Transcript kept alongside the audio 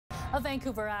A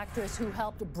Vancouver actress who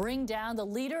helped bring down the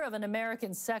leader of an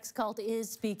American sex cult is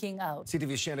speaking out.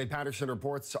 CTV's Shannon Patterson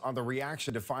reports on the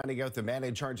reaction to finding out the man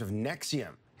in charge of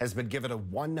NXIVM has been given a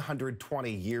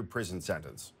 120-year prison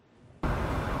sentence.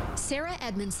 Sarah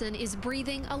Edmondson is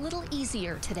breathing a little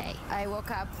easier today. I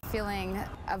woke up feeling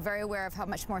very aware of how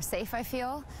much more safe I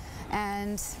feel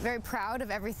and very proud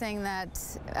of everything that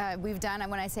we've done. And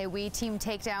when I say we, Team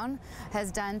Takedown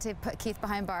has done to put Keith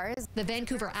behind bars. The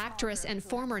Vancouver actress and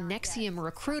former NXIVM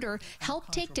recruiter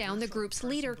helped take down the group's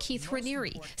leader, Keith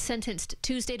Raniere, sentenced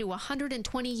Tuesday to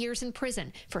 120 years in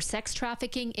prison for sex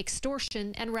trafficking,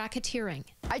 extortion, and racketeering.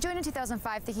 I joined in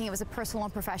 2005 thinking it was a personal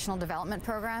and professional development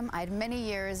program. I had many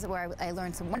years where I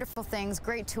learned some wonderful things,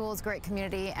 great tools, great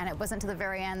community, and it wasn't to the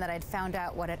very end that I'd found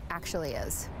out what it actually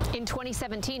is. In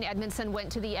 2017, Edmondson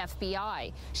went to the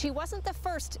FBI. She wasn't the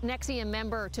first NXIVM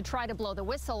member to try to blow the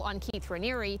whistle on Keith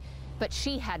Raniere, but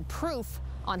she had proof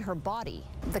on her body.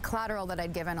 The collateral that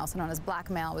I'd given, also known as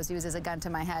blackmail, was used as a gun to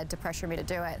my head to pressure me to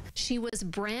do it. She was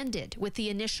branded with the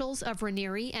initials of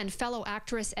Raniere and fellow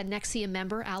actress and NXIVM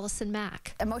member Allison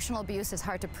Mack. Emotional abuse is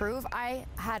hard to prove. I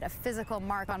had a physical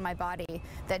mark on my body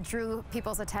that drew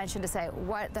people's attention to say,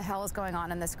 what the hell is going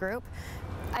on in this group?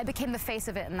 I became the face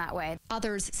of it in that way.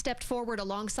 Others stepped forward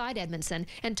alongside Edmondson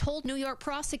and told New York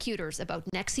prosecutors about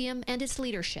NXIVM and its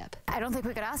leadership. I don't think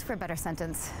we could ask for a better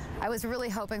sentence. I was really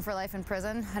hoping for life in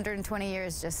prison. 120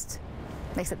 years just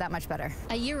makes it that much better.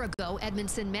 A year ago,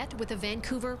 Edmondson met with a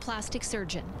Vancouver plastic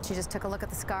surgeon. She just took a look at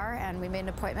the scar and we made an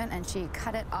appointment and she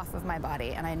cut it off of my body,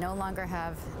 and I no longer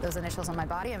have those initials on my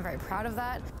body. I'm very proud of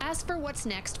that. As for what's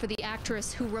next for the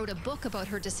actress who wrote a book about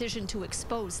her decision to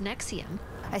expose NXIVM,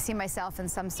 I see myself in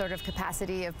some sort of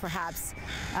capacity of perhaps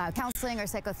counseling or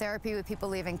psychotherapy with people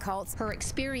leaving cults. Her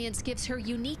experience gives her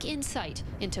unique insight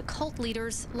into cult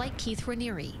leaders like Keith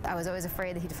Raniere. I was always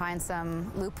afraid that he'd find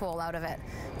some loophole out of it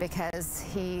because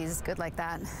he's good like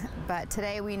that. But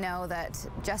today we know that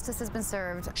justice has been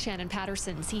served. Shannon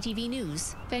Patterson, CTV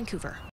News, Vancouver.